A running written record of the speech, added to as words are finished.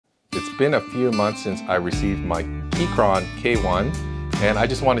It's been a few months since I received my Keychron K1, and I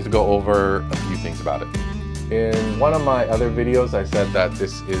just wanted to go over a few things about it. In one of my other videos, I said that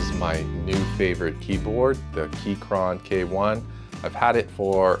this is my new favorite keyboard, the Keychron K1. I've had it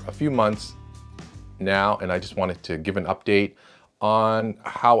for a few months now, and I just wanted to give an update on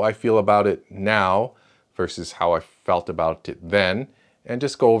how I feel about it now versus how I felt about it then, and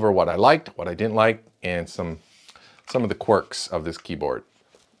just go over what I liked, what I didn't like, and some of the quirks of this keyboard.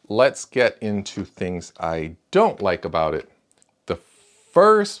 Let's get into things I don't like about it. The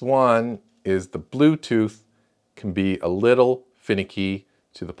first one is the Bluetooth can be a little finicky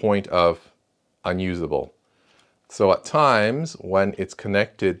to the point of unusable. So at times when it's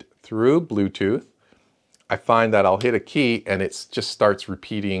connected through Bluetooth, I find that I'll hit a key and it just starts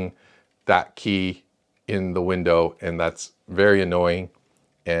repeating that key in the window, and that's very annoying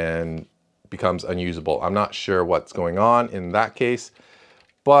and becomes unusable. I'm not sure what's going on in that case,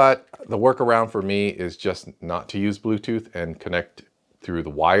 but the workaround for me is just not to use Bluetooth and connect through the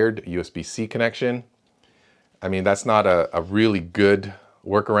wired USB-C connection. I mean, that's not a really good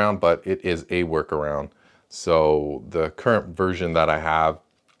workaround, but it is a workaround. So the current version that I have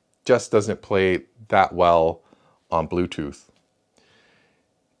just doesn't play that well on Bluetooth.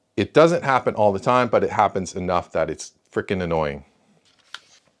 It doesn't happen all the time, but it happens enough that it's freaking annoying.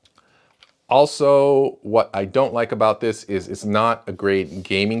 Also, what I don't like about this is it's not a great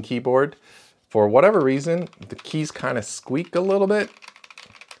gaming keyboard. For whatever reason, the keys kind of squeak a little bit,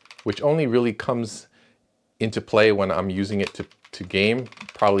 which only really comes into play when I'm using it to game,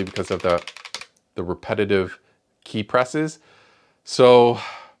 probably because of the repetitive key presses. So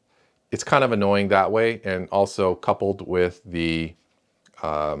it's kind of annoying that way, and also coupled with the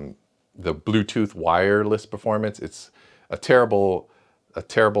Bluetooth wireless performance, it's a terrible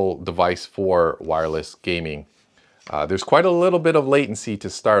device for wireless gaming. There's quite a little bit of latency to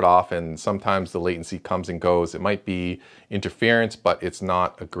start off, and sometimes the latency comes and goes. It might be interference, but it's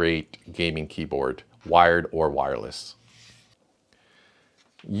not a great gaming keyboard, wired or wireless.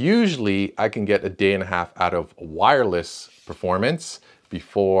 Usually I can get a day and a half out of wireless performance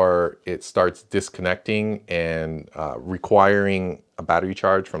before it starts disconnecting and requiring a battery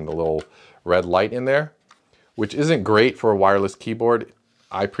charge from the little red light in there, which isn't great for a wireless keyboard.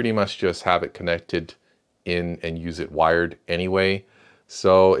 I pretty much just have it connected in and use it wired anyway.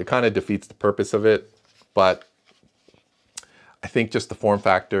 So it kind of defeats the purpose of it, but I think just the form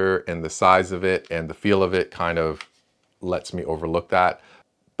factor and the size of it and the feel of it kind of lets me overlook that.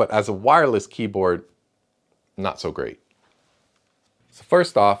 But as a wireless keyboard, not so great. So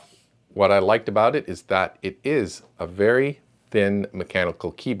first off, what I liked about it is that it is a very thin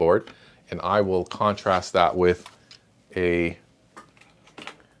mechanical keyboard, and I will contrast that with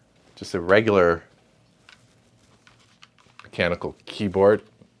just a regular mechanical keyboard.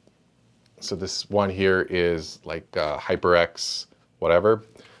 So this one here is like HyperX whatever.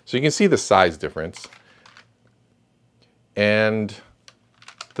 So you can see the size difference. And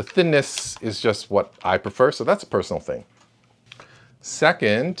the thinness is just what I prefer, so that's a personal thing.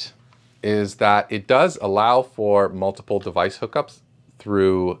 Second is that it does allow for multiple device hookups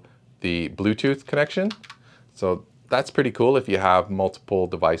through the Bluetooth connection. So that's pretty cool if you have multiple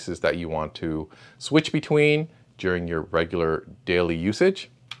devices that you want to switch between during your regular daily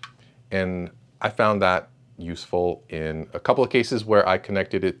usage. And I found that useful in a couple of cases where I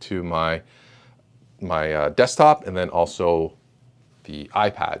connected it to my desktop and then also the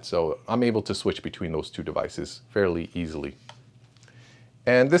iPad. So I'm able to switch between those two devices fairly easily.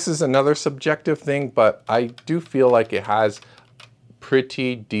 And this is another subjective thing, but I do feel like it has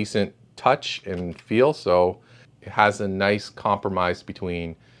pretty decent touch and feel. So it has a nice compromise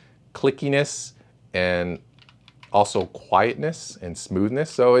between clickiness and also quietness and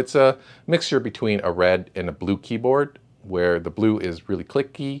smoothness. So it's a mixture between a red and a blue keyboard, where the blue is really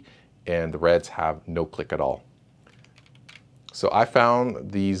clicky and the reds have no click at all. So I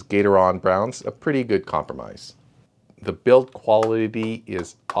found these Gateron browns a pretty good compromise. The build quality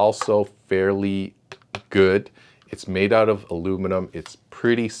is also fairly good. It's made out of aluminum, it's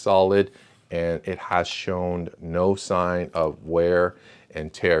pretty solid, and it has shown no sign of wear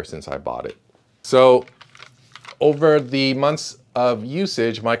and tear since I bought it. So over the months of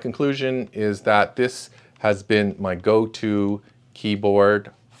usage, my conclusion is that this has been my go-to keyboard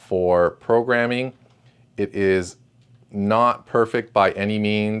for programming. It is not perfect by any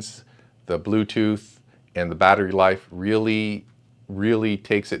means. The Bluetooth and the battery life really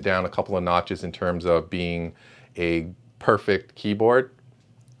takes it down a couple of notches in terms of being a perfect keyboard.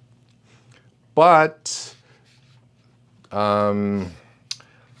 But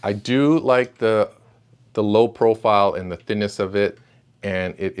I do like the low profile and the thinness of it,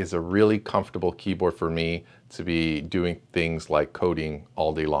 and it is a really comfortable keyboard for me to be doing things like coding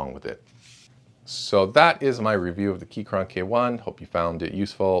all day long with it. So that is my review of the Keychron K1. Hope you found it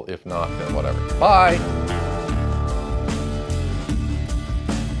useful. If not, then whatever. Bye!